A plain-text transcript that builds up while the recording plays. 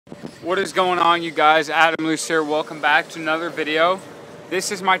What is going on, you guys? Adam Luce here. Welcome back to another video.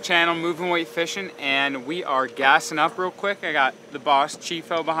 This is my channel, Moving Weight Fishing, and we are gassing up real quick. I got the boss,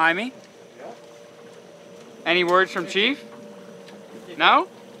 Chiefo, behind me. Any words from Chief? No?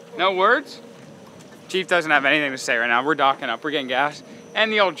 No words? Chief doesn't have anything to say right now. We're docking up. We're getting gas.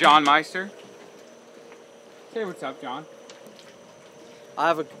 And the old John Meister. Say what's up, John. I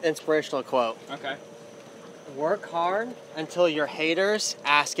have an inspirational quote. Okay. Work hard until your haters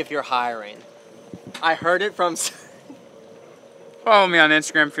ask if you're hiring. I heard it from... Follow me on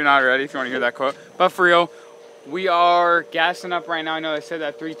Instagram if you're not already, if you want to hear that quote. But for real, we are gassing up right now. I know I said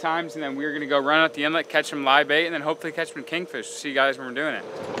that 3 times, and then we're going to go run out the inlet, catch some live bait, and then hopefully catch some kingfish. See you guys when we're doing it.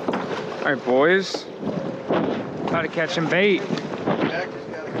 All right, boys. About to catch some bait.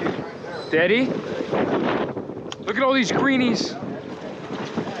 Daddy? Look at all these greenies.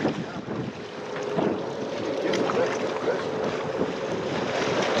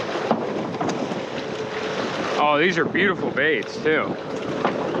 Oh, these are beautiful baits too.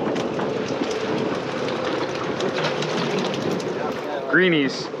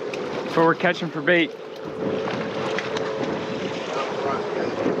 Greenies. That's what we're catching for bait.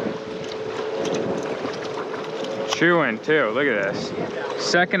 Chewing too. Look at this.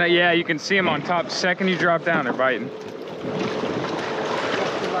 Second, yeah, you can see them on top. Second you drop down, they're biting.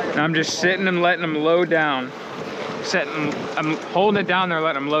 And I'm just sitting and letting them load down. I'm holding it down there,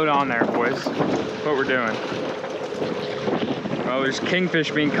 letting them load on there, boys. That's what we're doing. Oh, there's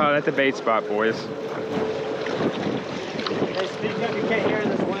kingfish being caught at the bait spot, boys. Hey, speak up, you can't hear in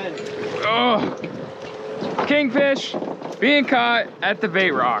this wind. Oh, kingfish being caught at the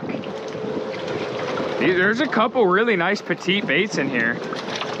bait rock. There's a couple really nice petite baits in here.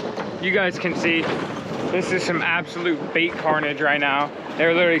 You guys can see, this is some absolute bait carnage right now.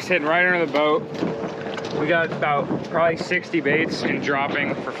 They're literally sitting right under the boat. We got about probably 60 baits and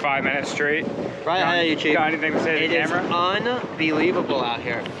dropping for 5 minutes straight. Right ahead of you, Chief. Got anything to say to the camera? It is unbelievable out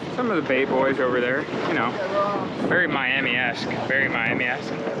here. Some of the bait boys over there, you know, very Miami-esque, very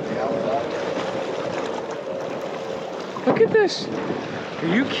Miami-esque. Look at this. Are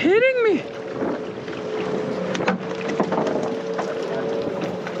you kidding me?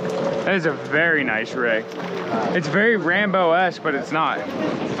 That is a very nice rig. It's very Rambo-esque, but it's not.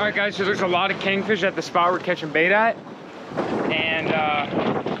 All right, guys, so there's a lot of kingfish at the spot we're catching bait at. And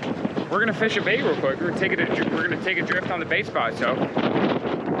we're gonna fish a bait real quick. We're gonna take a drift on the bait spot. So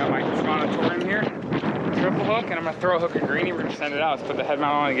got my Monotorium here, triple hook, and I'm gonna throw a hook at greenie. We're gonna send it out. Let's put the head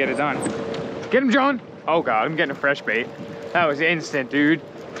mount on and get it done. Get him, John. Oh God, I'm getting a fresh bait. That was instant, dude.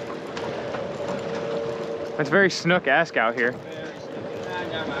 That's very snook-esque out here.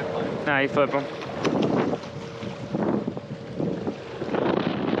 Nah, you flip them.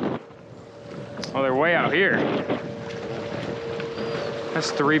 Oh, they're way out here.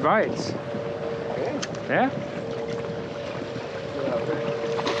 That's 3 bites. Yeah?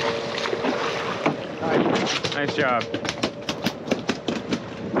 Nice job.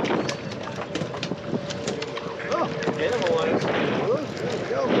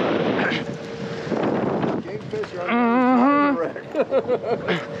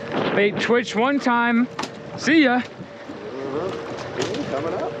 Bait twitch 1 time. See ya.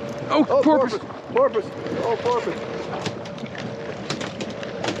 Coming up. Oh, porpoise. Porpoise. Oh, porpoise.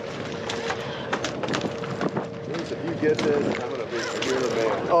 If you get this, I'm going to be you're the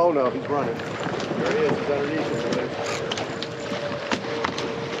man. Oh, no, he's running. There he is. He's underneath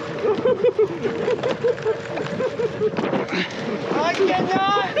I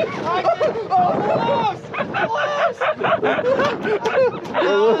cannot!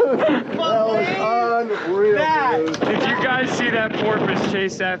 That was unreal. Did you guys see that porpoise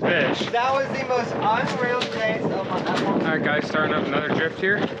chase that fish? That was the most unreal chase of my life. All right, guys, starting up another drift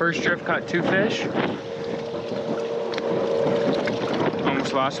here. First drift caught 2 fish.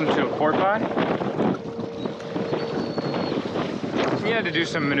 Almost lost him to a porpoise. He had to do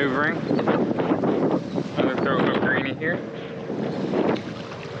some maneuvering. Another throw hook greenie here.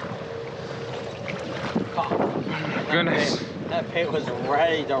 Oh my goodness. That bait was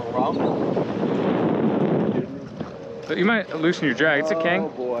ready to rumble. So you might loosen your drag. It's a king. Oh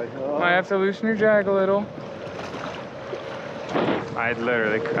boy. Oh. Might have to loosen your drag a little. I'd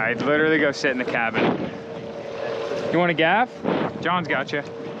literally go sit in the cabin. You want a gaff? John's got you.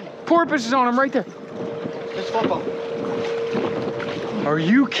 Porpoise is on him right there. Just flip him. Are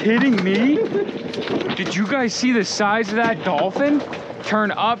you kidding me? Did you guys see the size of that dolphin? Turn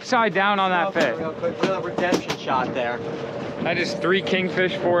upside down on that fish. Real quick, little redemption shot there. That is 3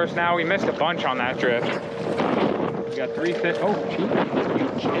 kingfish for us now. We missed a bunch on that drift. We got 3 fish. Oh, Chief, are you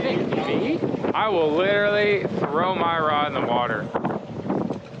kidding me? I will literally throw my rod in the water.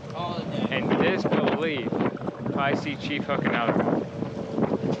 Oh, best believe if I see Chief hook another one.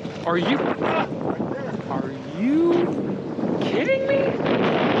 Are you kidding me? He's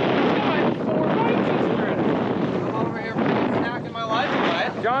got 4 bites this trip. I'm over here snacking my life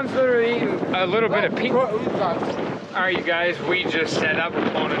away. John's literally eating a little bit of pink. Alright, you guys, we just set up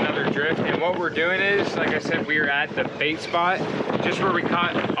on another drift, and what we're doing is, like I said, we are at the bait spot, just where we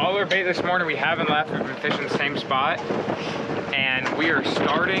caught all our bait this morning. We haven't left, we've been fishing the same spot, and we are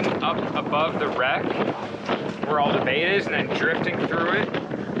starting up above the wreck where all the bait is, and then drifting through it.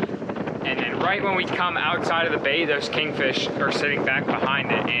 And then right when we come outside of the bait, those kingfish are sitting back behind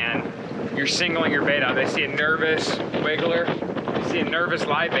it, and you're singling your bait out. They see a nervous wiggler, they see a nervous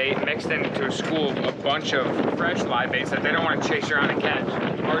live bait mixed into a school of a bunch of fresh live baits that they don't want to chase around and catch.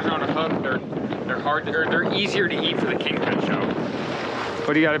 Ours are on a hook, they're hard, they're easier to eat for the kingfish. So,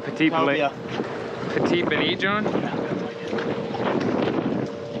 what do you got, a petite bonite, John?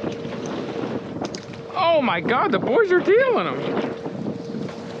 Oh my God, the boys are dealing them.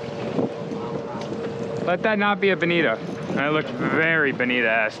 Let that not be a bonita. That looked very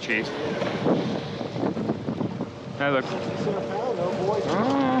bonita-ass, Chief. That looked...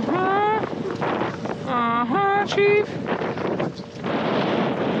 Chief.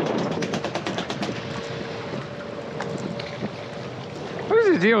 What is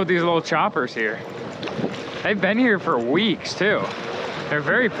the deal with these little choppers here? They've been here for weeks, too. They're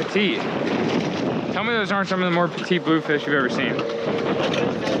very petite. Tell me those aren't some of the more petite bluefish you've ever seen.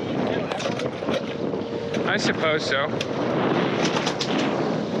 I suppose so.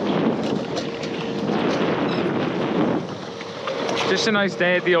 Just a nice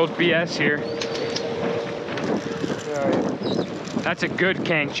day at the old BS here. That's a good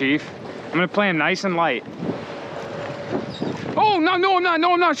king, Chief. I'm gonna play him nice and light. Oh, no,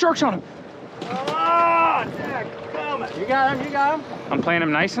 I'm not. Sharks on him. Oh, Jack, come on. You got him. I'm playing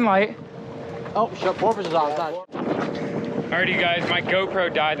him nice and light. Oh, porpoise is on side. Alright, you guys, my GoPro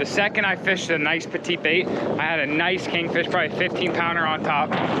died. The second I fished a nice petite bait, I had a nice kingfish, probably 15 pounder on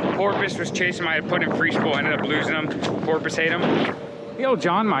top. Porpoise was chasing him. I had put him free spool, ended up losing him. Porpoise ate him. The old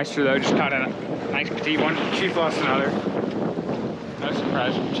John Meister, though, just caught a nice petite one. Chief lost another. No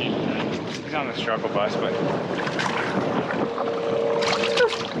surprise from Chief. He's on the struggle bus, but...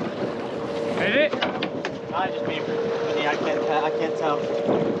 Hit it? I just mean, I can't tell.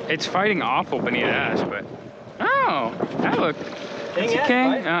 It's fighting awful beneath ass, but... Oh, that looked... It's a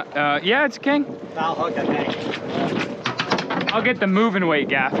king. Right? Yeah, it's a king. Foul hook, I think. I'll get the moving weight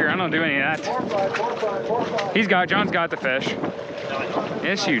gaff here. I don't do any of that. John's got the fish.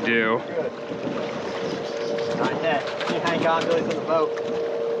 Yes, you do. Not dead. You hang on, Billy's in the boat.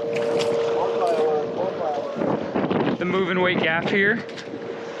 The moving weight gaff here.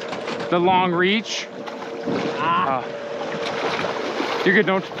 The long reach. You're good.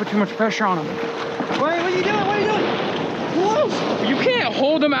 Don't put too much pressure on him. What are you doing? Close! You can't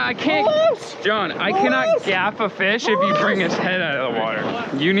hold him. I can't. Close. John, I cannot gaff a fish if you bring his head out of the water.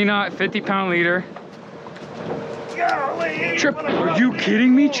 Uni-knot, 50-pound leader. Trip. Are you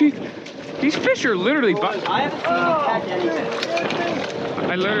kidding me, Chief? These fish are literally... I haven't seen him catch anything.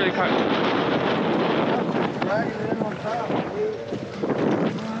 I literally caught...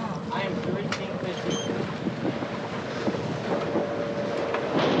 I am 3 kingfish.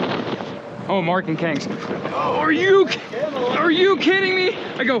 Oh, marking kings. Oh, are you kidding me?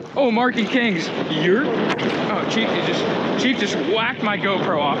 I go, oh, marking kings. Oh, Chief just whacked my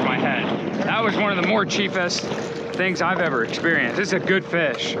GoPro off my head. That was one of the more cheapest things I've ever experienced. This is a good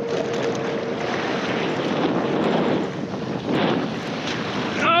fish.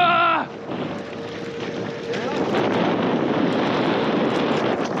 Ah!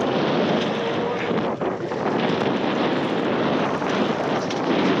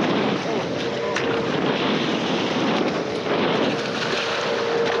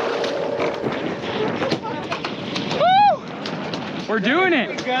 We're doing it.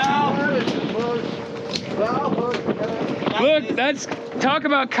 Look, that's talk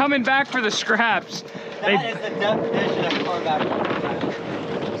about coming back for the scraps. That is the definition of coming back.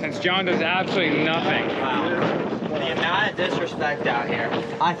 Since John does absolutely nothing. Wow. The amount of disrespect out here.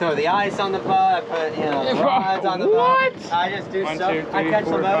 I throw the ice on the boat, I put, the rods on the boat. What? I just do 1, stuff. 2, 3, I catch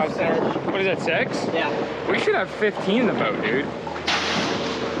 4, the 5, most 6. fish. What is that, 6? Yeah. We should have 15 in the boat, dude.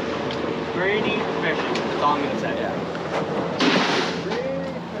 Greedy fishing. That's all I'm gonna say. Yeah.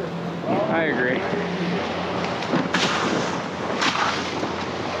 I agree.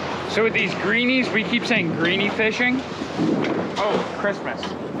 So with these greenies, we keep saying greenie fishing. Oh, Christmas.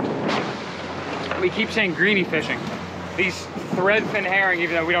 We keep saying greenie fishing. These threadfin herring,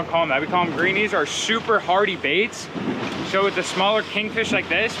 even though we don't call them that, we call them greenies, are super hardy baits. So with the smaller kingfish like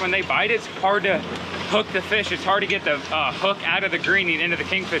this, when they bite, it's hard to hook the fish. It's hard to get the hook out of the greening into the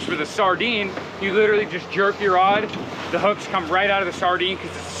kingfish. With a sardine, you literally just jerk your rod. The hooks come right out of the sardine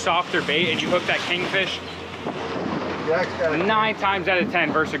because it's a softer bait, and you hook that kingfish 9 times out of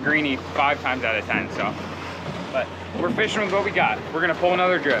 10 versus a greenie 5 times out of 10. So, but we're fishing with what we got. We're gonna pull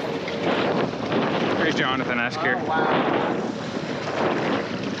another drift. Here's Jonathan-esque here. Oh, wow.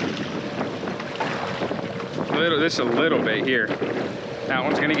 This is a little bait here. That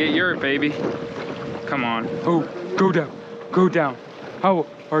one's gonna get your baby. Come on. Oh, go down. Go down. How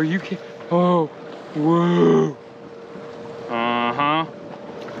are you kidding? Oh, whoa. Uh-huh.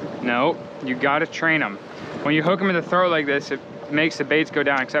 No, you gotta train them. When you hook them in the throat like this, it makes the baits go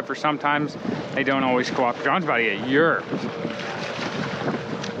down, except for sometimes they don't always cooperate. John's about to get yerked.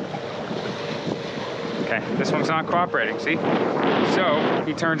 Okay, this one's not cooperating, see? So,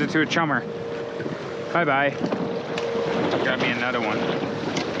 he turns into a chummer. Bye-bye. Got me another one.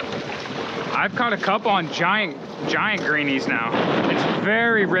 I've caught a couple on giant greenies now. It's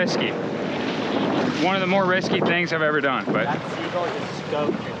very risky. One of the more risky things I've ever done, but That seagull just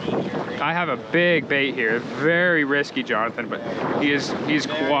scoped your deep. I have a big bait here. Very risky, Jonathan, but he's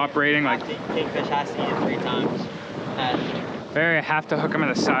cooperating like Kingfish has to eat it 3 times. very have to hook him in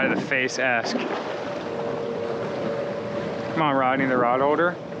the side of the face-esque. Come on, Rodney, the rod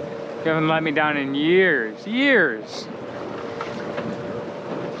holder. You haven't let me down in years.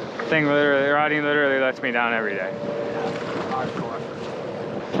 Rodney literally lets me down every day. Hardcore.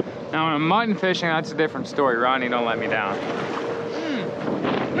 Now when I'm mutton fishing, that's a different story. Rodney don't let me down.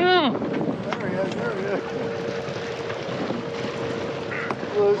 There he is.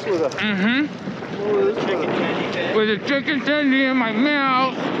 Loose with a... Loose with Chicken a... candy fish. With a chicken tendy in my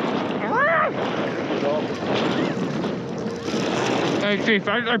mouth. Hey Chief,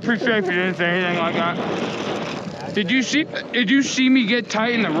 I appreciate if you didn't say anything like that. Did you see me get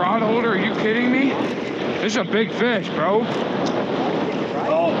tight in the rod holder? Are you kidding me? This is a big fish, bro.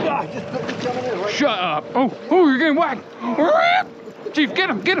 Oh God, just put the coming in right. Shut up. Oh, you're getting whacked. Chief, get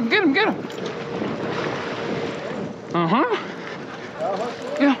him. Uh-huh.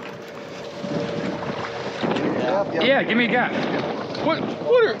 Yeah. Yeah, give me a gap. What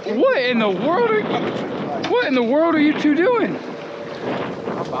in the world are you two doing?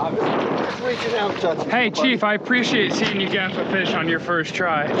 Hey Chief, I appreciate seeing you gaff a fish on your first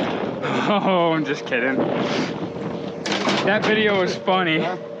try. Oh, I'm just kidding. That video was funny.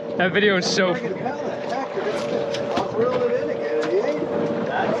 That video was so funny. I'll reel it in again. He ain't.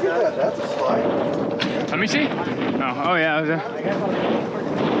 That's a slide. Let me see. Oh yeah.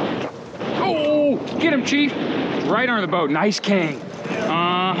 Oh, get him, Chief. Right under the boat. Nice king.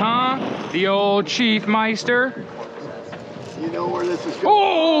 Uh-huh. The old Chief Meister. You know where this is going.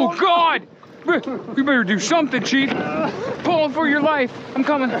 Oh, God! You better do something, Chief. Pull for your life. I'm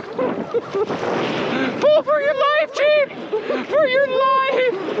coming. Pull for your life, Chief! For your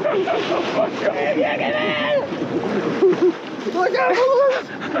life! Look out!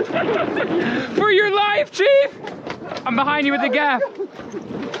 For your life, Chief! I'm behind you with the gaff.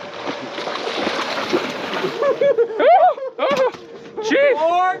 Oh, Chief!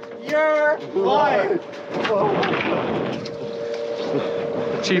 For your life.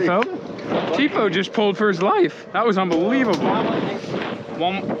 Chiefo just pulled for his life. That was unbelievable.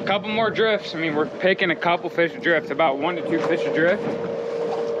 Couple more drifts. I mean, we're picking a couple fish adrift, about 1 to 2 fish adrift.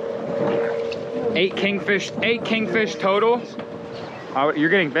 8 kingfish total. Oh, you're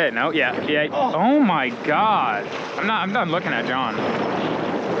getting bit, no? Yeah. Oh my God. I'm done looking at John.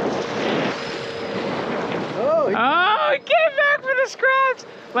 Oh, get back for the scraps.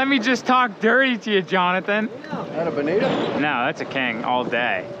 Let me just talk dirty to you, Jonathan. That a bonita? No, that's a king all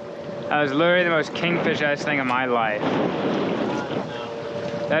day. That was literally the most kingfish-esque thing of my life.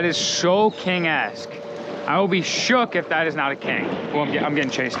 That is so king-esque. I will be shook if that is not a king. Oh, I'm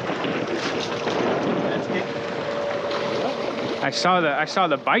getting chased. I saw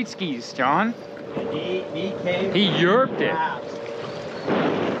the bite skis, John. He yerped it.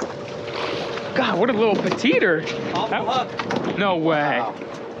 God, what a little petiter. No way. Wow.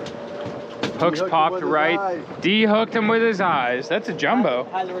 Hooks popped right. D-hooked him with his eyes. That's a jumbo.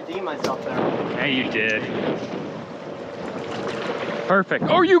 I had to redeem myself there. Yeah, you did. Perfect.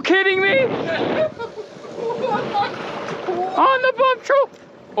 Are you kidding me? On the bump troll.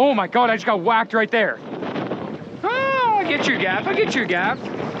 Oh my God, I just got whacked right there. Oh, I get your gap.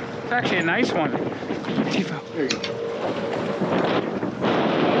 It's actually a nice one. Tifo. There you go.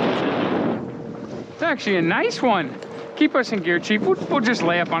 It's actually a nice one. Keep us in gear, Chief. We'll just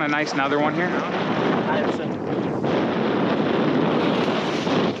lay up on a nice another one here.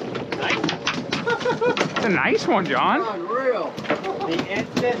 It's a nice one, John. Unreal. The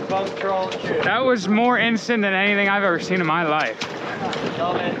instant bump troll shoot. That was more instant than anything I've ever seen in my life.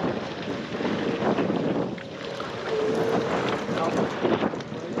 Gentlemen.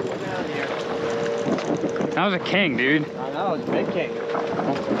 That was a king, dude. I know, it's a big king.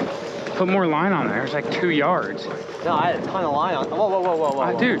 Put more line on there. It's like 2 yards. No, I had a ton of line on.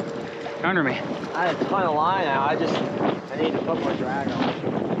 Whoa. Dude, under me. I had a ton of line out. I need to put more drag on.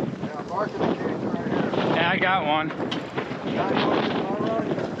 Yeah, marking the cage right here. Yeah, I got one.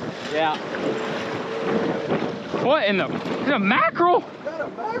 Yeah. What in the? It's a mackerel. Is that a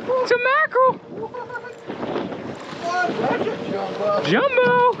mackerel? It's a mackerel. What? That's a jumbo.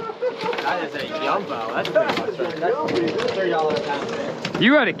 Jumbo. That is a jumbo. That's pretty much right. That's $3 a pound.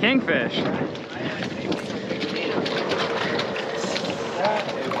 You had a kingfish.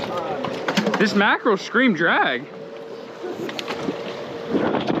 This mackerel screamed drag.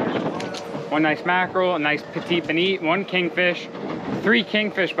 One nice mackerel, a nice petite bonite, one kingfish, 3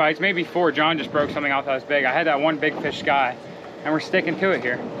 kingfish bites, maybe 4. John just broke something off that was big. I had that one big fish sky, and we're sticking to it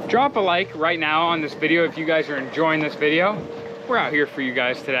here. Drop a like right now on this video if you guys are enjoying this video. We're out here for you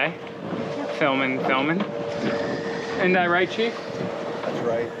guys today. Filming. Isn't that right, Chief? That's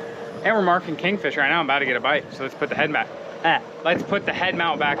right. And we're marking kingfish right now. I'm about to get a bite, so let's put the head back. Let's put the head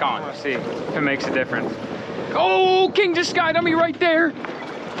mount back on. Let's see if it makes a difference. Oh, king just skied on me right there.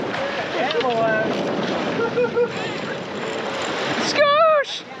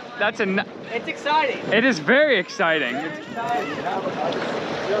 Scoosh! That's a. It's exciting. It is very exciting.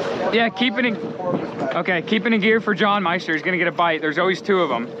 Yeah, keep it in. Okay, keep it in gear for John Meister. He's gonna get a bite. There's always 2 of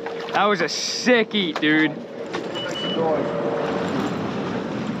them. That was a sick eat, dude.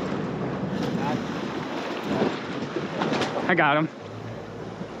 I got him.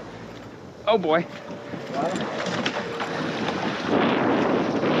 Oh boy.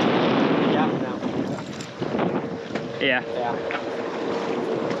 Yeah.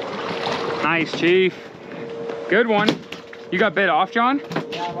 Nice, Chief. Good one. You got bit off, John?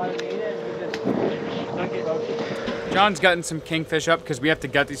 Yeah, I wanted to eat it. We just John's gutting some kingfish up because we have to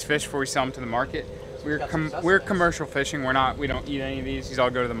gut these fish before we sell them to the market. We're commercial fishing. We don't eat any of these. These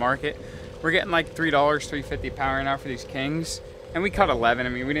all go to the market. We're getting like $3, $3.50 a pound right now for these kings. And we caught 11. I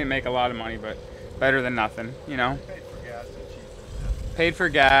mean, we didn't make a lot of money, but better than nothing, you know? Paid for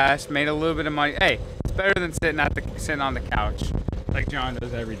gas, made a little bit of money. Hey, it's better than sitting on the couch like John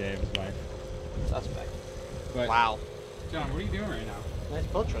does every day of his life. suspect. But, Wow. John, what are you doing right now? Nice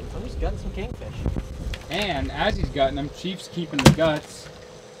filtering. I'm just gutting some kingfish. And as he's gutting them, Chief's keeping the guts.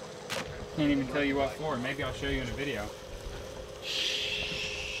 Can't even tell you what for. Maybe I'll show you in a video.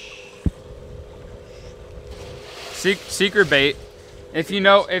 Secret bait. If you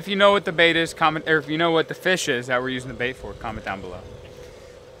know what the bait is, comment, or if you know what the fish is that we're using the bait for, comment down below.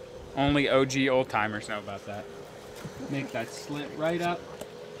 Only OG old timers know about that. Make that slit right up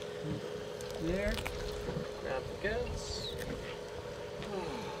there. Grab the guts.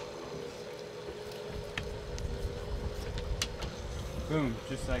 Boom,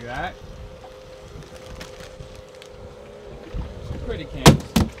 just like that. Pretty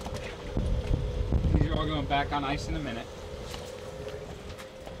cans. These are all going back on ice in a minute.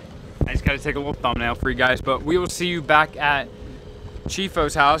 I just got to take a little thumbnail for you guys, but we will see you back at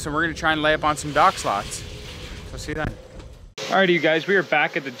Chifo's house, and we're going to try and lay up on some dock slots. So see you then. Alrighty, you guys, we are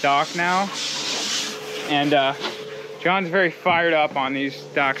back at the dock now, and John's very fired up on these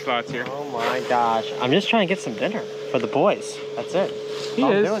dock slots here. Oh my gosh. I'm just trying to get some dinner for the boys. That's it. He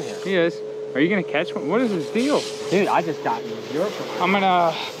is. He is. Are you going to catch one? What is this deal? Dude, I just got your I'm going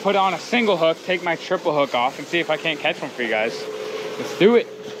to put on a single hook, take my triple hook off, and see if I can't catch one for you guys. Let's do it.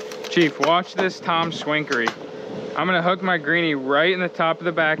 Chief, watch this Tom Swinkery. I'm going to hook my greenie right in the top of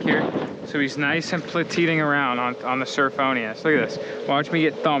the back here, so he's nice and plateating around on the Surfonius. Look at this. Watch me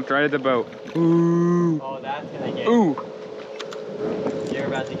get thumped right at the boat. Ooh. Oh, that's going to get... Ooh. You're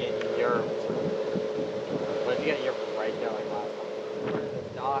about to get your... What if you got your right going last time? The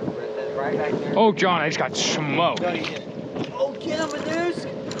dock, right back there. Oh, John, I just got smoked. No, you didn't. Oh, get him, Madoos!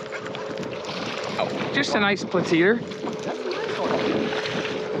 Oh, just a nice plateater. That's a nice one.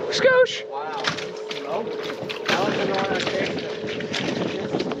 Skoosh. Wow. Smoked. That was the one I tasted.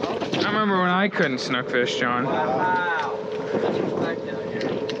 I remember when I couldn't snook fish, John. Wow. That's respect down here.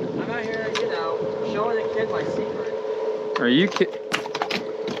 I'm out here, you know, showing the kid my secret. Are you kidding?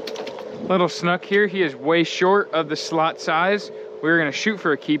 Little snook here. He is way short of the slot size. We were going to shoot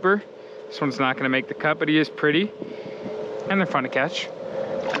for a keeper. This one's not going to make the cut, but he is pretty. And they're fun to catch.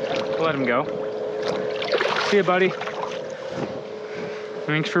 Let him go. See you, buddy.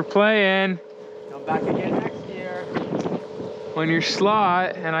 Thanks for playing. Come back again next year. When you're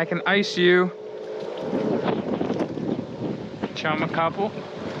slot and I can ice you. chum a couple.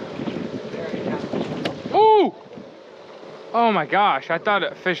 Ooh! Oh my gosh, I thought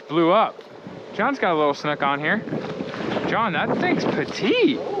a fish blew up. John's got a little snook on here. John, that thing's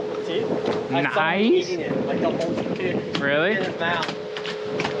petite. Nice. I saw him eating it, like the whole thing. Really? In his mouth.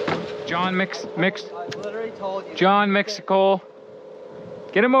 John I literally told you. John Mexico.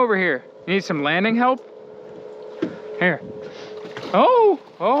 Get him over here. You need some landing help? Here.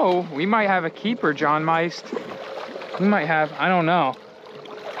 Oh, we might have a keeper, John Meist. We might have, I don't know.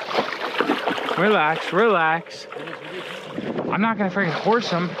 Relax, relax. I'm not gonna freaking horse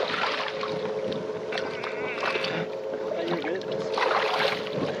him.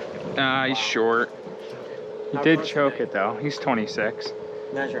 He's short. He did choke it though. He's 26.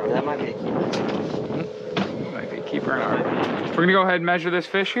 Measure him. That might be a keeper. Might be a keeper in our. We're gonna go ahead and measure this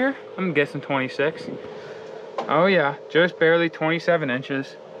fish here. I'm guessing 26. Oh yeah, just barely 27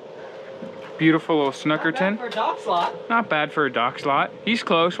 inches. Beautiful little snookerton. Not bad for a dock slot. Not bad for a dock slot. He's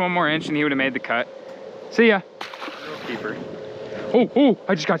close. One more inch and he would have made the cut. See ya. Keeper. Oh,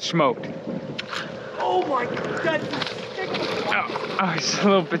 I just got smoked. Oh my god. Oh, he's a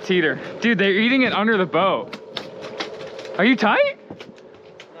little petiter. Dude, they're eating it under the boat. Are you tight?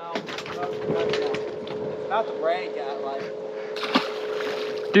 No. It's not the break at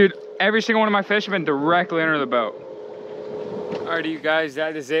like. Dude, every single one of my fish have been directly under the boat. Alrighty, you guys,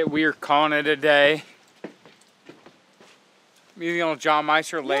 that is it. We are calling it a day. Me and the old John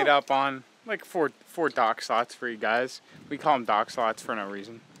Meister laid up on like four dock slots for you guys. We call them dock slots for no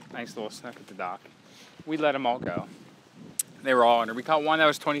reason. Nice little snook at the dock. We let them all go. They were all under. We caught one that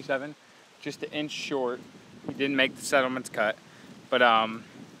was 27, just an inch short. He didn't make the settlements cut. But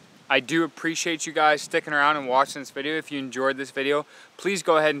I do appreciate you guys sticking around and watching this video. If you enjoyed this video, please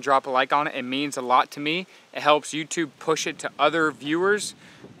go ahead and drop a like on it. It means a lot to me. It helps YouTube push it to other viewers,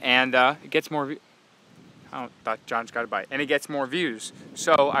 and it gets more views. I thought John's got a bite. And it gets more views.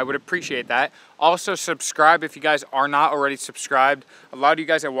 So I would appreciate that. Also subscribe if you guys are not already subscribed. A lot of you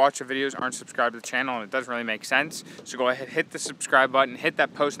guys that watch the videos aren't subscribed to the channel, and it doesn't really make sense. So go ahead, hit the subscribe button, hit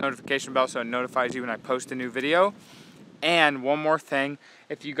that post notification bell so it notifies you when I post a new video. And one more thing,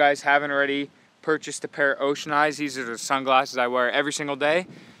 if you guys haven't already purchased a pair of Ocean Eyes, these are the sunglasses I wear every single day.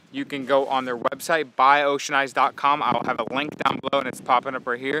 You can go on their website, buyoceaneyes.com. I'll have a link down below and it's popping up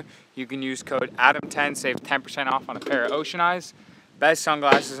right here. You can use code ADAM10, save 10% off on a pair of Ocean Eyes. Best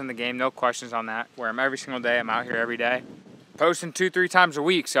sunglasses in the game, no questions on that. Wear them every single day. I'm out here every day. Posting 2-3 times a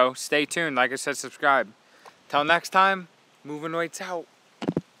week, so stay tuned. Like I said, subscribe. Till next time, moving weights out.